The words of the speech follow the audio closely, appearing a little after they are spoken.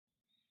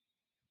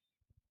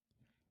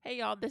Hey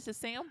y'all, this is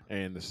Sam,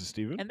 And this is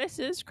Steven. and this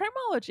is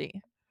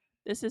Crimology.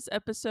 This is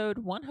episode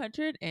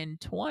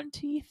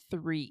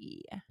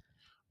 123.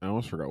 I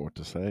almost forgot what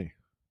to say.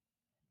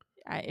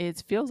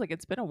 It feels like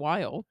it's been a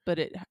while, but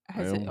I it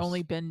almost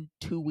only been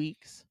 2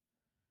 weeks.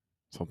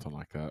 something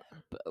like that.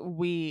 But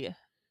we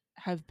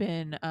have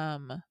been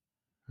Oh,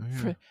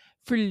 yeah.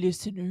 for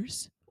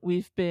listeners,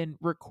 we've been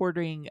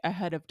recording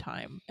ahead of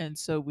time, and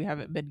so we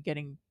haven't been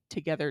getting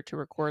together to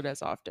record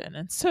as often.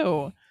 And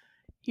so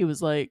he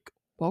was like,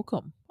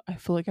 "Welcome. I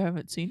feel like I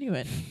haven't seen you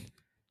in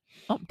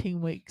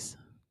umpteen weeks."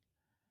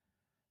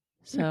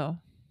 So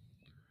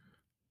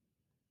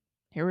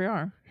here we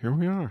are. Here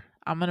we are.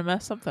 I'm gonna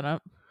mess something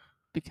up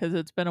because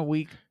it's been a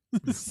week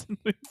since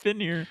we've been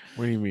here.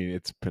 What do you mean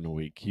it's been a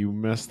week? You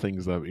mess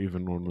things up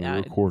even when we Yeah,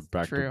 record it's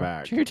back true. to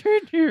back. True.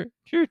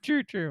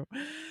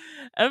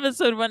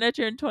 Episode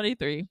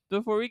 123.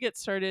 Before we get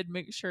started,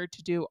 make sure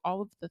to do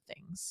all of the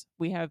things.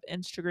 We have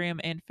Instagram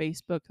and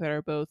Facebook that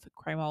are both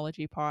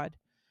Crimology Pod.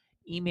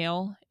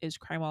 Email is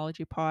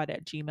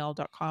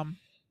crimologypod@gmail.com.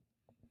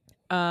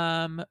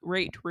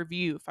 Rate,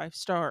 review, 5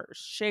 stars,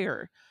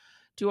 share,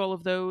 do all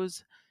of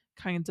those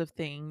kinds of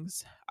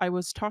things. I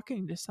was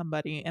talking to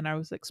somebody and I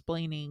was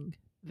explaining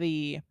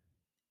the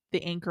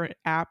Anchor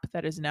app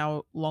that is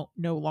now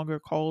no longer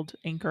called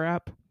Anchor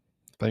app.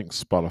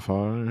 Thanks,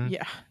 Spotify.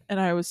 Yeah, and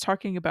I was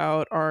talking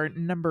about our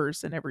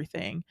numbers and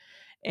everything,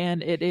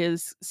 and it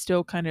is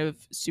still kind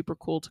of super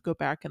cool to go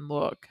back and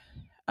look.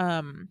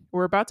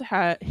 We're about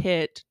to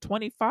hit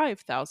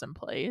 25,000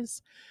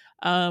 plays.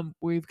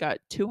 We've got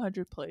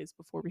 200 plays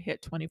before we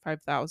hit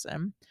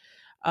 25,000.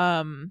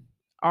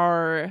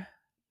 Our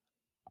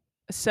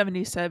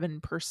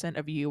 77%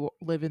 of you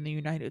live in the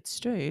United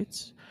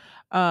States.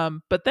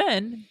 But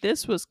then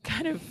this was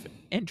kind of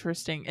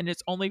interesting, and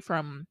it's only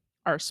from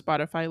our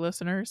Spotify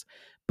listeners,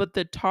 but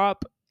the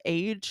top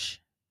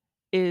age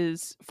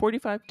is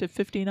 45 to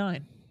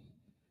 59,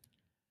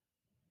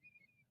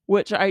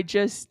 which I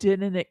just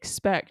didn't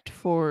expect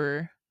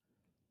for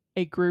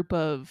a group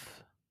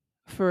of,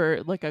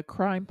 for like a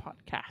crime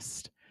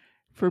podcast,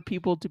 for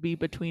people to be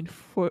between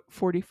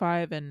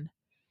 45 and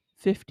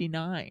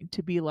 59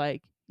 to be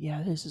like,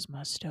 yeah, this is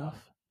my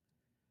stuff.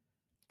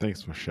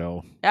 Thanks,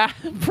 Michelle. Yeah,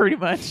 pretty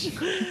much.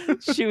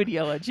 She would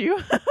yell at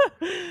you.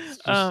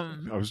 I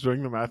was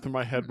doing the math in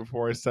my head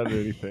before I said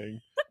anything.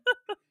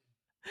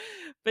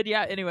 But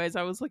yeah, anyways,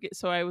 I was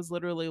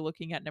literally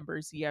looking at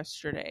numbers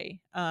yesterday.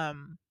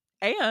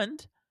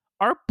 And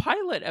our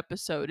pilot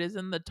episode is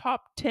in the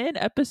top 10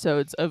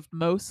 episodes of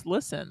most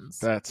listens.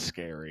 That's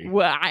scary.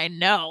 Well, I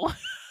know.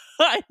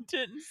 I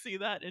didn't see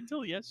that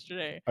until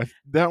yesterday.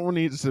 That one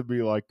needs to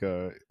be like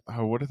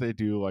what do they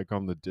do like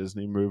on the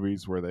Disney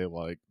movies where they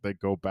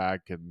go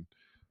back and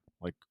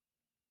like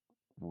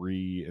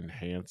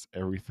re-enhance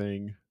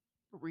everything,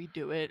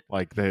 Redo it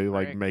like they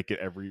Right. make it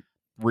every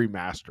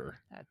remaster.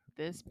 at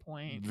this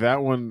point.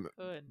 That one,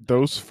 Goodness.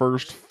 those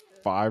first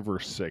 5 or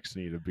 6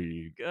 need to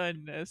be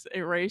Goodness,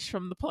 erased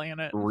from the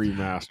planet.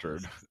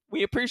 remastered.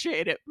 We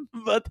appreciate it,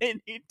 but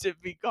they need to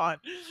be gone.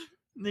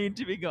 Need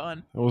to be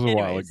gone. That was a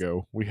while Anyways.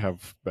 ago. We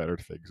have better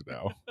things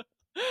now.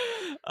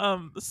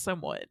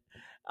 Somewhat.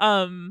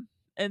 And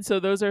so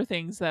those are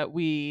things that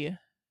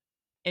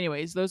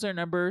those are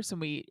numbers, and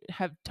we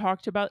have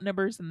talked about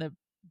numbers in the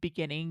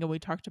beginning, and we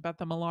talked about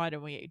them a lot,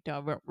 and we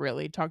haven't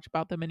really talked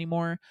about them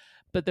anymore,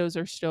 but those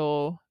are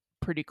still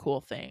pretty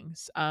cool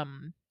things.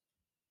 And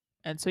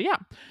so yeah,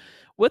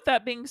 with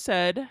that being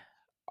said,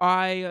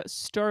 not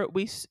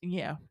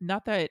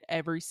that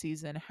every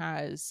season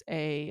has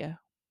a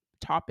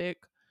topic,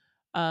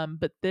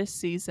 but this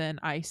season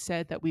I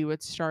said that we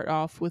would start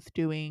off with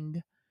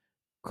doing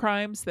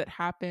crimes that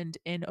happened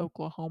in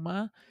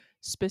Oklahoma,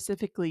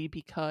 specifically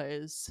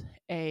because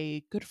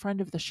a good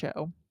friend of the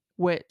show,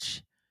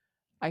 which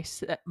I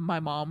said, my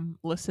mom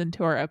listened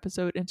to our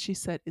episode and she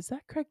said, "Is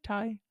that Craig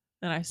Ty?"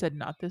 And I said,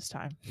 "Not this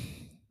time,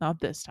 not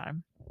this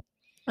time."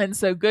 And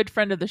so, good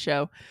friend of the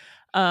show,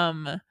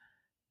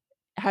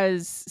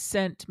 has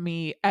sent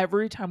me,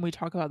 every time we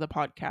talk about the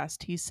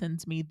podcast, he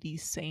sends me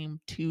these same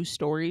 2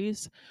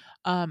 stories.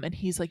 And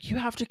he's like, "You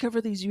have to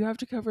cover these, you have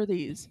to cover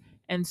these."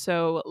 And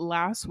so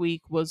last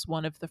week was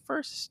one of the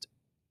first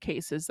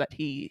cases that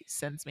he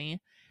sends me.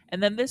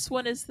 And then this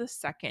one is the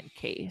second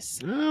case.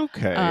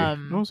 Okay. I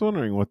was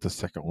wondering what the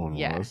second one was.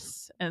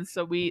 Yes. And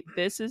so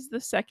this is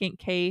the second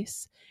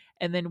case.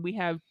 And then we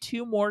have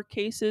 2 more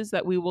cases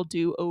that we will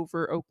do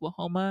over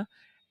Oklahoma.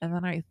 And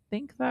then I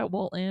think that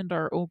will end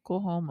our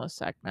Oklahoma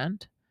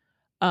segment.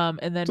 And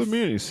then It's a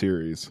mini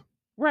series.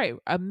 Right,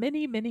 a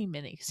mini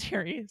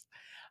series.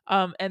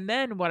 And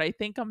then what I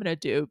think I'm going to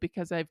do,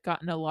 because I've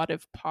gotten a lot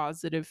of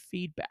positive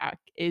feedback,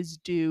 is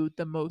do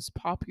the most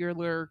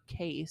popular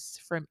case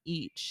from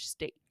each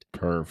state.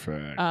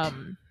 Perfect.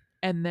 And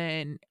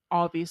then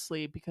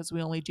obviously, because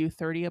we only do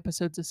 30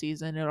 episodes a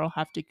season, it'll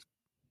have to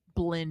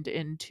blend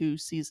into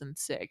season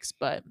 6.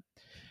 But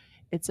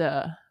it's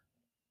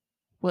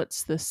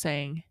what's the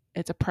saying?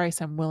 It's a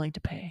price I'm willing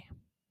to pay.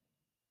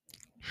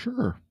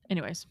 Sure.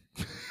 Anyways.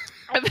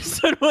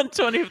 Episode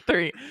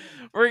 123.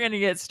 We're going to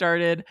get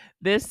started.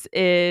 This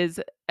is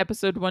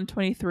episode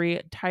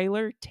 123,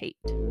 Tyler Tait.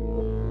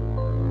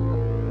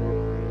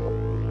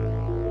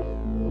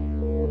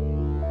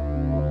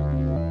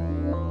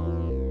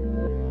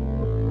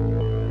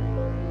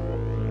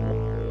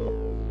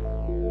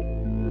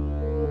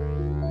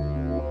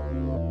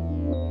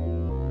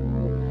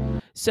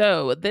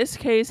 So, this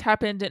case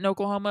happened in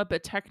Oklahoma,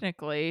 but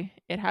technically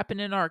it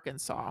happened in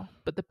Arkansas.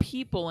 But the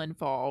people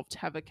involved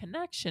have a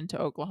connection to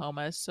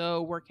Oklahoma,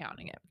 so we're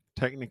counting it.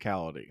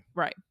 Technicality.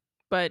 Right.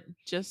 But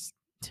just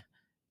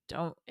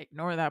don't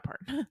ignore that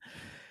part.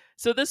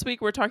 So this week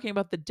we're talking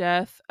about the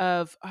death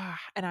of,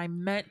 and I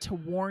meant to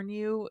warn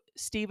you,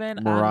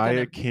 Stephen.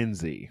 Mariah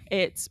Kinsey.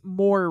 It's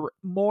Moira.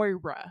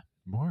 Moira.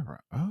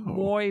 Oh.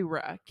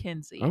 Moira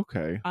Kinsey.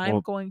 Okay.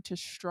 I'm going to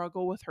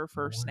struggle with her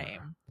first Moira.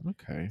 name.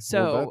 Okay.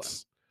 So well,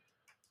 that's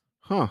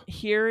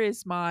here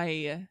is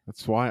my.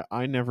 That's why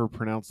I never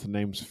pronounce the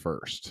names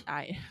first.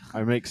 I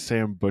make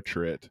Sam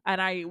butcher it.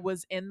 And I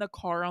was in the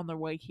car on the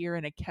way here,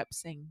 and I kept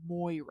saying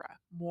Moira,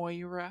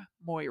 Moira,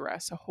 Moira.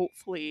 So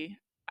hopefully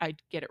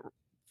I'd get it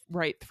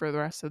right for the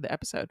rest of the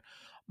episode.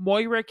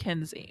 Moira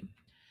Kinsey.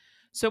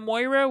 So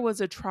Moira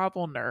was a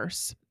travel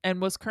nurse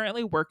and was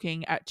currently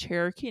working at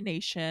Cherokee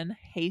Nation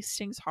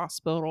Hastings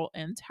Hospital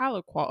in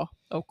Tahlequah,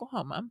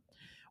 Oklahoma,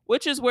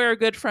 which is where a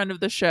good friend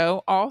of the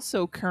show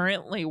also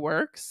currently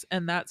works.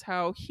 And that's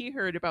how he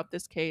heard about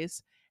this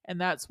case. And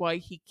that's why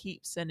he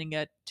keeps sending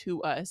it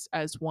to us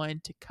as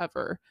one to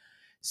cover.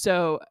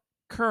 So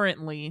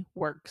currently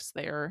works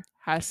there,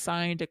 has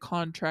signed a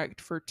contract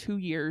for 2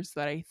 years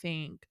that I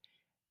think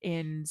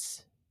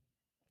ends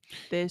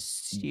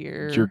this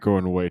year. You're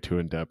going way too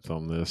in depth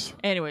on this.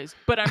 Anyways,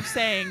 but I'm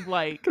saying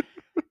like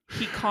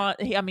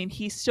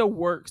he still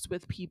works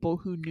with people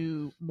who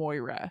knew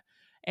Moira.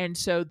 And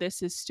so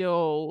this is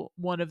still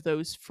one of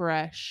those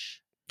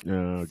fresh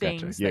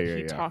things that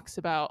he talks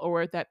about,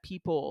 or that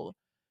people,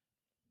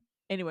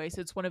 anyways,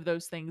 it's one of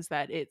those things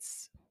that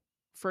it's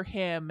for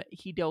him,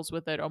 he deals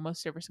with it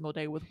almost every single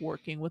day with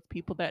working with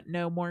people that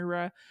know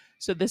Moira.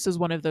 So this is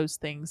one of those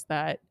things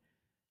that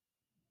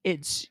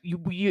it's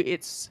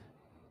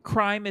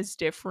crime is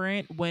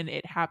different when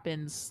it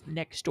happens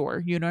next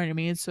door. You know what I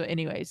mean? So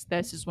anyways,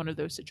 this is one of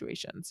those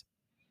situations.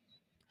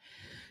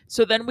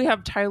 So then we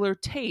have Tyler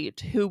Tait,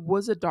 who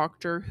was a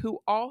doctor who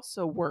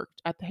also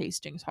worked at the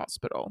Hastings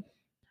Hospital.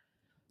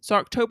 So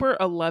October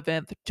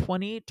 11th,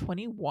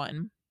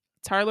 2021,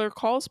 Tyler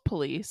calls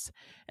police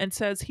and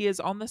says he is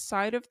on the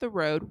side of the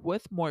road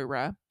with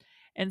Moira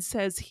and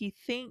says he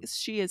thinks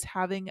she is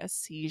having a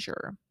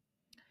seizure.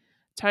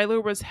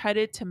 Tyler was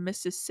headed to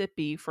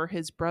Mississippi for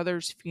his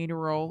brother's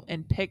funeral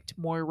and picked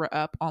Moira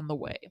up on the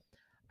way.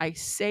 I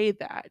say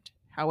that,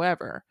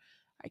 however,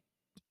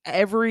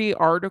 every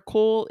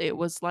article, it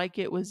was like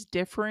it was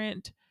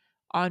different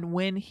on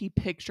when he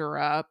picked her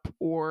up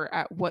or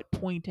at what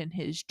point in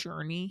his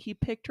journey he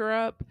picked her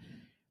up.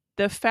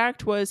 The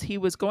fact was he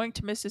was going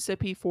to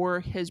Mississippi for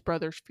his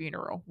brother's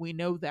funeral. We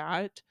know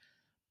that.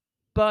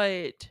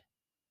 But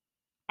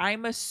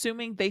I'm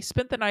assuming they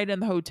spent the night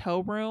in the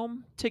hotel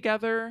room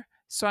together.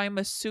 So I'm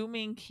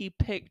assuming he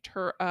picked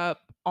her up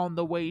on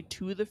the way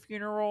to the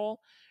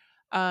funeral.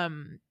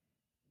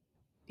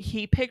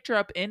 He picked her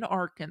up in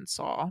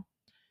Arkansas.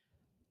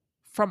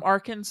 From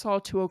Arkansas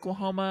to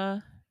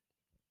Oklahoma,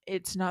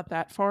 it's not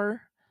that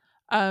far.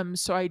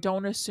 So I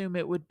don't assume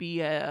it would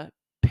be a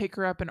pick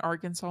her up in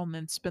Arkansas and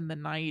then spend the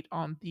night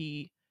on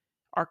the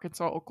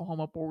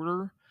Arkansas-Oklahoma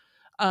border.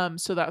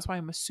 So that's why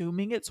I'm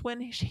assuming it's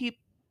when he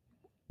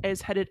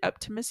is headed up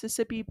to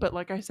Mississippi. But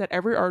like I said,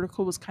 every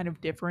article was kind of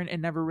different and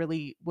never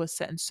really was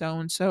set in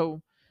stone.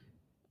 So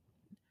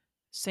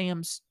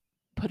Sam's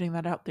putting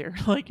that out there.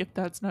 Like, if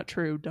that's not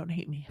true, don't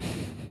hate me.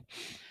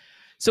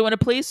 So when the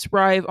police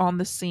arrive on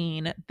the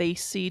scene, they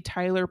see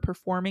Tyler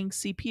performing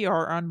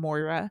CPR on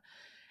Moira,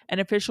 and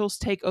officials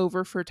take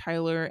over for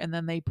Tyler, and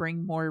then they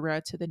bring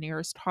Moira to the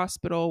nearest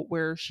hospital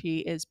where she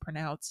is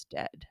pronounced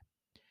dead.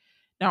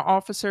 Now,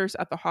 officers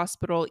at the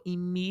hospital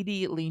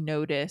immediately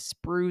notice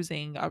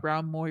bruising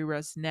around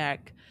Moira's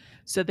neck,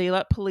 so they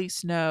let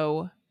police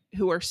know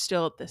who are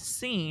still at the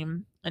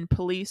scene, and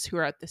police who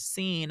are at the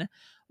scene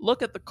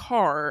look at the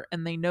car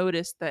and they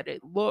notice that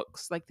it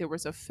looks like there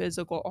was a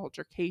physical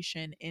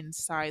altercation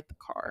inside the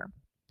car.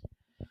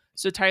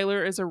 So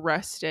Tyler is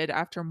arrested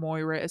after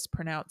Moira is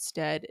pronounced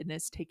dead and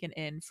is taken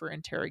in for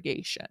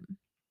interrogation.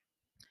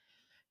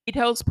 He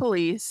tells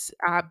police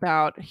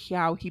about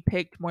how he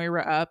picked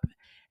Moira up,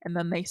 and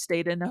then they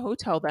stayed in a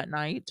hotel that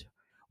night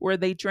where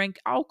they drank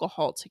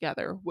alcohol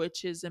together,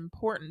 which is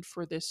important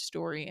for this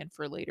story and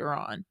for later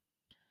on.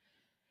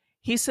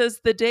 He says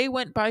the day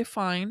went by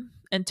fine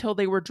until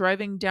they were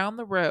driving down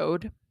the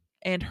road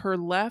and her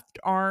left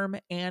arm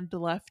and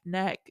left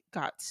neck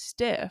got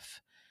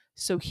stiff.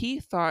 So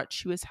he thought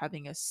she was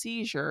having a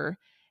seizure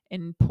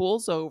and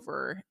pulls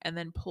over and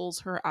then pulls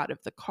her out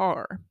of the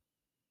car.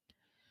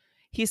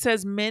 He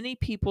says many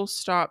people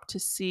stopped to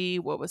see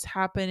what was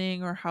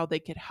happening or how they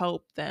could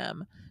help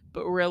them,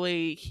 but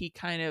really he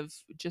kind of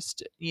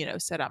just,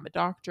 said, "I'm a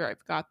doctor,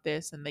 I've got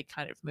this," and they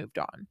kind of moved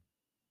on.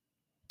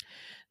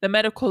 The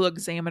medical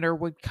examiner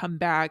would come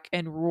back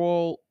and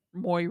rule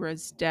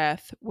Moira's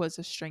death was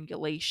a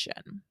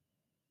strangulation.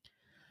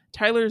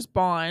 Tyler's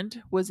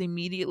bond was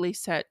immediately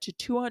set to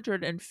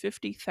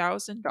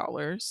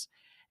 $250,000,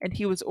 and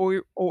he was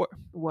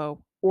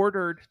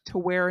ordered to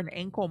wear an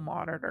ankle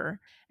monitor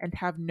and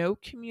have no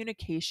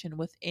communication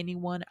with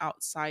anyone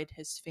outside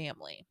his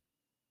family.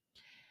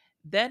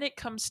 Then it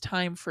comes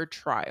time for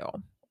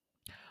trial.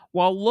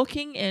 While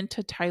looking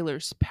into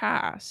Tyler's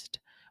past,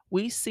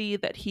 we see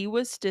that he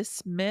was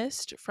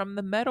dismissed from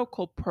the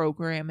medical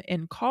program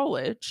in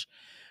college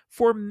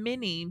for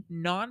many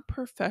non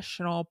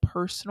professional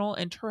personal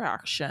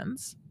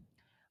interactions,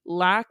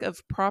 lack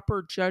of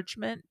proper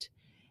judgment,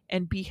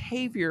 and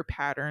behavior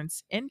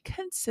patterns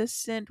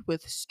inconsistent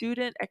with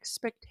student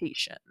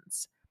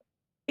expectations,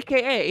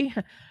 aka,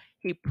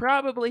 he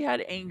probably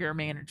had anger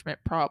management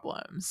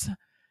problems.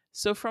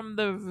 So, from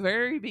the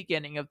very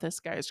beginning of this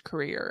guy's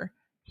career,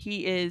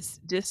 he is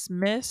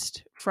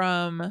dismissed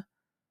from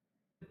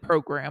the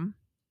program.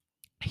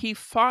 He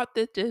fought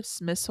the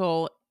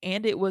dismissal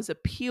and it was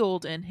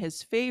appealed in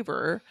his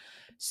favor,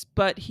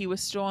 but he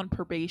was still on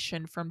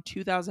probation from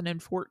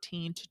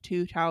 2014 to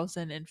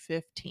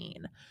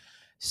 2015.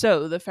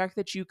 So, the fact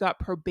that you got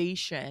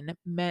probation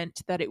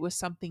meant that it was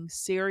something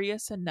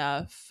serious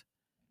enough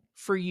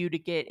for you to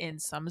get in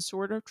some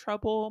sort of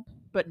trouble,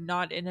 but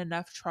not in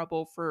enough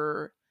trouble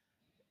for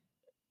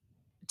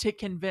to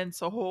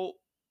convince a whole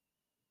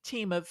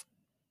team of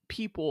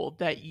people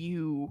that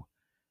you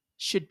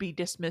should be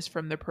dismissed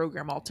from the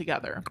program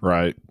altogether.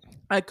 Right.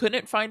 I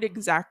couldn't find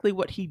exactly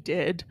what he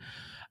did,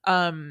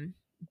 um,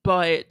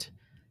 but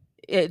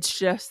it's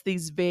just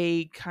these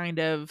vague kind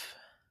of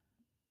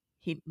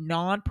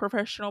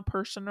non-professional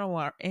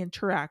personal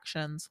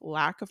interactions,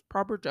 lack of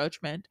proper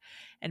judgment,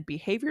 and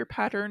behavior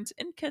patterns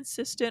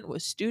inconsistent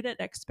with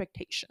student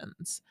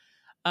expectations.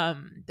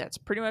 That's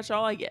pretty much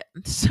all I get.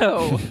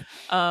 So,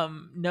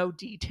 no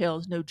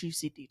details, no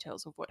juicy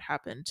details of what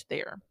happened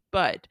there.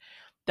 But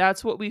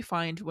that's what we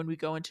find when we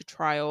go into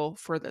trial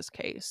for this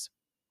case.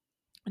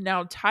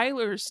 Now,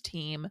 Tyler's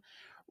team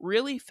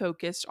really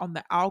focused on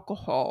the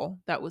alcohol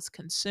that was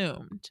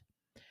consumed.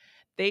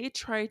 They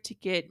tried to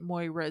get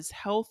Moira's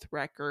health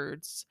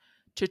records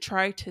to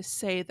try to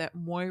say that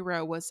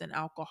Moira was an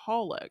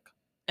alcoholic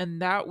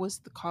and that was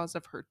the cause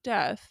of her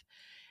death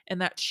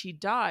and that she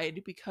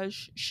died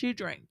because she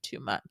drank too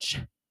much.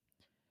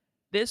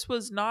 This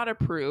was not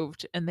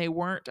approved and they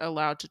weren't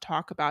allowed to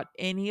talk about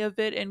any of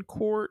it in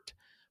court,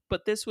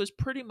 but this was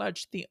pretty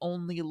much the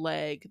only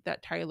leg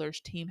that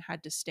Tyler's team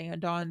had to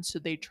stand on, so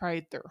they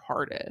tried their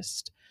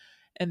hardest.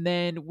 And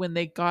then when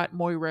they got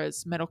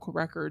Moira's medical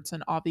records,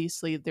 and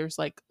obviously there's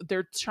like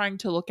they're trying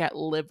to look at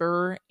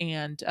liver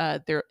and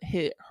their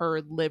hit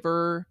her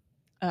liver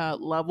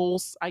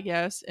levels, I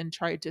guess, and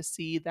tried to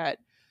see that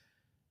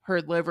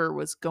her liver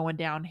was going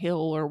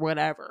downhill or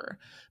whatever.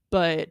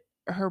 But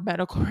her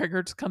medical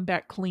records come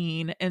back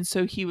clean. And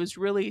so he was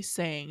really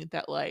saying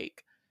that,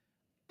 like,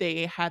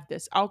 they had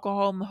this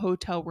alcohol in the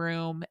hotel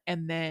room,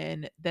 and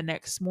then the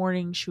next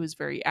morning she was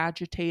very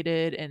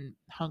agitated and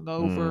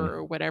hungover Mm,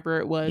 or whatever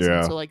it was. And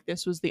yeah. so, like,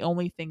 this was the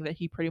only thing that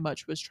he pretty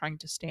much was trying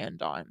to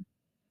stand on.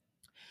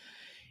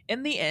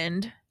 In the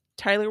end,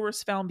 Tyler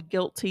was found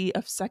guilty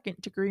of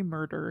second-degree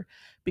murder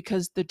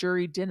because the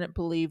jury didn't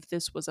believe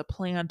this was a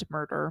planned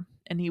murder,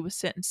 and he was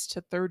sentenced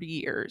to 30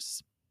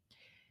 years.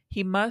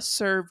 He must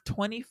serve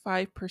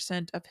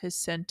 25% of his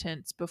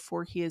sentence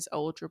before he is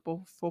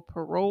eligible for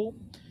parole,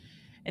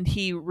 and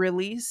he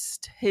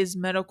released his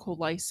medical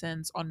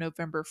license on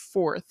November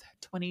 4th,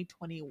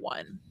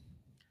 2021.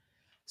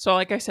 So,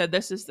 like I said,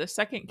 this is the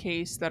second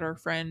case that our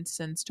friend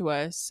sends to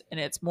us, and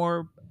it's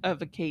more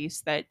of a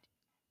case that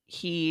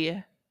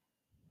he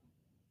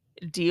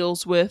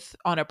deals with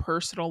on a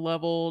personal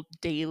level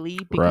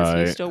daily because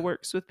he Right. still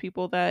works with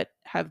people that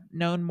have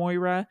known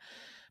Moira.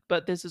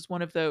 But this is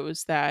one of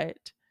those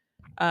that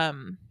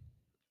um,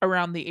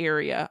 around the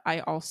area, I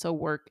also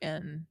work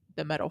in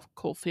the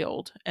medical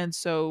field. And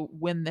so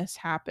when this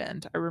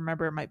happened, I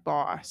remember my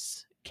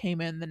boss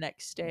came in the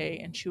next day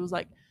and she was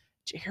like,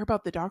 "Did you hear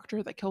about the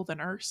doctor that killed the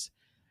nurse?"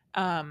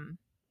 Um,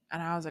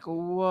 and I was like,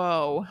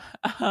 "Whoa."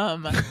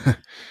 Um,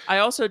 I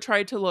also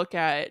tried to look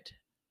at,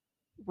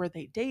 were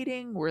they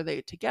dating? Were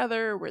they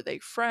together? Were they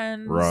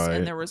friends? And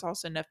Right. there was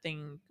also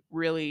nothing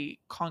really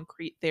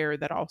concrete there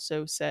that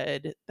also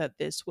said that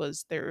this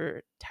was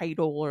their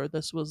title or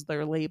this was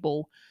their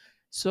label.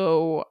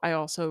 So I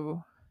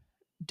also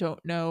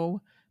don't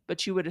know,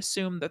 but you would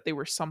assume that they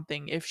were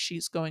something if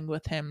she's going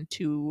with him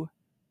to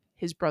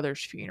his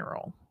brother's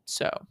funeral.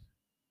 So,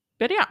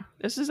 but yeah,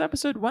 this is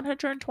episode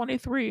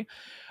 123,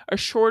 a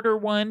shorter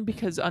one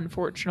because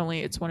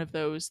unfortunately it's one of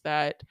those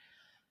that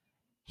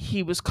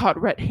he was caught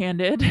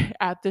red-handed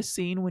at the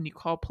scene when you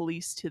call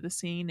police to the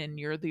scene and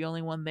you're the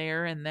only one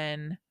there, and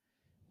then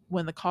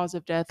when the cause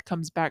of death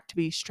comes back to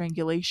be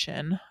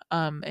strangulation,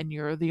 and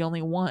you're the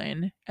only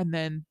one, and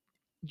then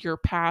your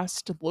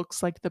past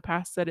looks like the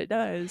past that it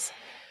does,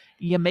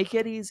 You make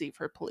it easy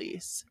for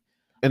police.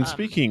 And Um,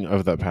 speaking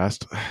of that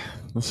past,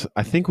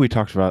 I think I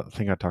talked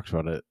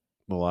about it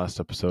the last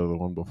episode, the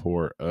one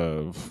before.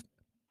 Of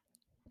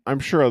I'm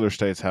sure other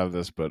states have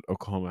this, but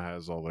Oklahoma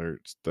has all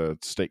the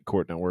state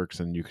court networks,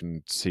 and you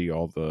can see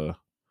all the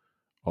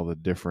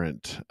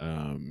different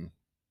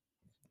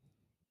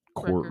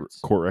records.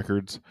 court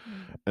records.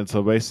 Mm. And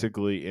so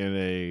basically, in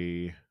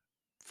a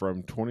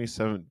from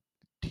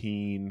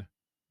 2017,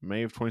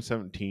 May of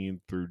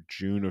 2017 through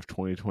June of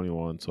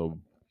 2021, so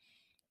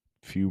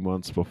a few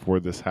months before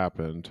this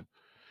happened,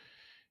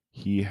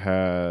 he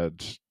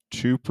had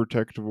two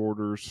protective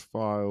orders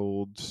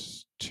filed,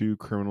 two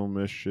criminal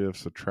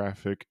mischiefs, a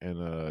traffic, and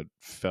a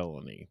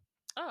felony,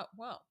 Oh,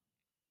 well.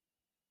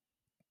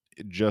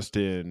 just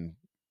in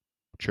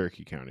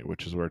Cherokee County,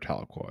 which is where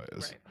Tahlequah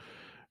is. Right.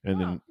 And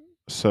Wow. then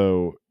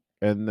so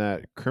and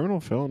that criminal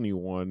felony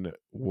one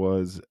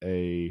was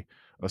a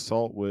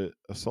assault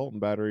and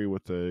battery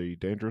with a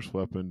dangerous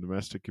weapon,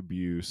 domestic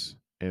abuse,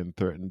 and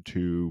threatened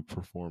to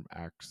perform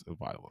acts of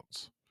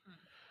violence. Mm.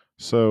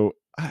 So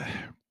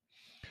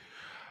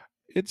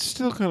it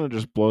still kind of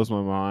just blows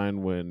my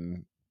mind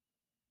when,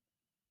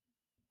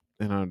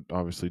 and I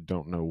obviously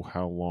don't know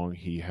how long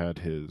he had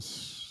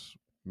his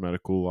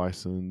medical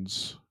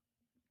license,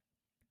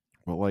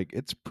 but like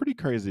it's pretty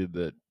crazy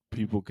that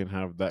people can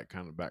have that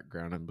kind of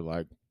background and be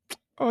like,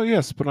 "Oh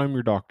yes, but I'm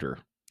your doctor."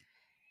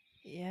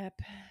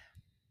 Yep.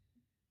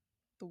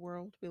 The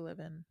world we live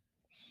in.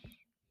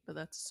 But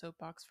that's a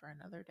soapbox for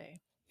another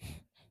day.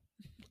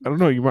 I don't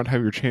know. You might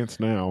have your chance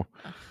now.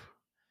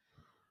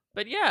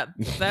 But yeah,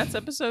 that's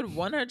episode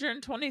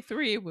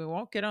 123. We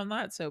won't get on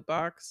that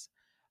soapbox.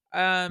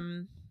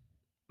 Um,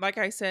 like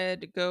I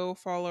said, go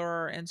follow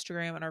our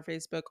Instagram and our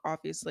Facebook.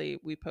 Obviously,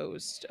 we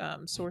post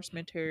source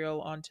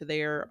material onto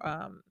there.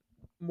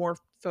 More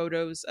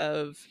photos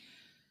of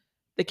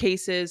the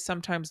cases.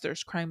 Sometimes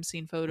there's crime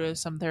scene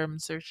photos.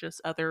 Sometimes there's just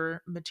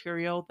other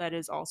material that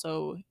is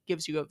also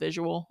gives you a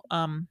visual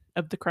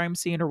of the crime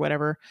scene or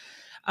whatever.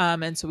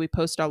 And so we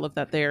post all of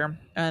that there.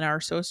 And our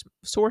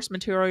source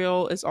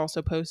material is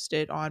also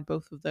posted on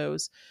both of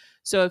those.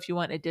 So if you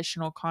want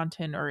additional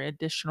content or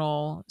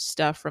additional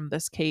stuff from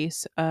this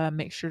case,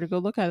 make sure to go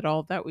look at all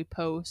of that we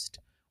post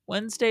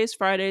Wednesdays,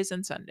 Fridays,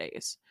 and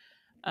Sundays.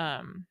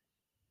 Um,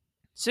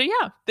 so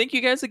yeah, thank you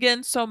guys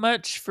again so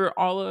much for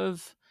all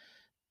of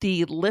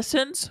the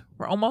listens.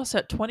 We're almost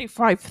at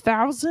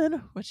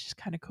 25,000, which is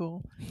kind of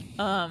cool.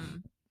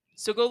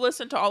 So go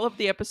listen to all of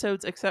the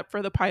episodes except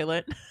for the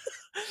pilot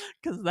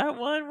because that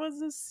one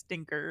was a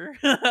stinker.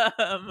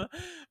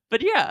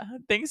 But yeah,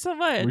 thanks so We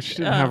much. just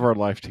didn't have our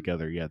life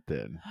together yet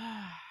then.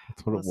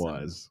 That's what it Listen,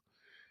 was.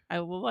 I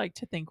would like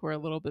to think we're a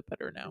little bit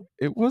better now.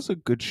 It was a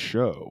good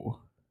show.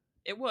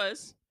 It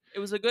was. It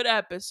was a good It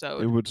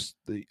episode. was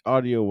the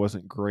audio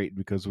wasn't great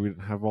because we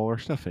didn't have all our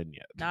stuff in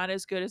yet. Not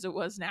as good as it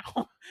was now.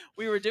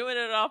 We were doing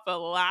it off a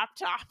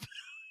laptop.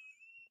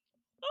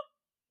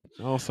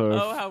 Also,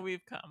 Oh, how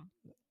we've come.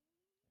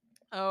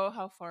 Oh,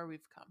 how far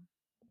we've come.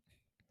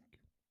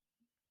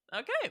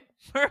 Okay,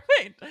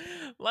 perfect.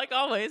 Like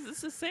always,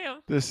 this is Sam,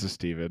 this is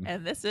Steven.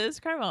 and this is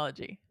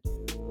Crimology.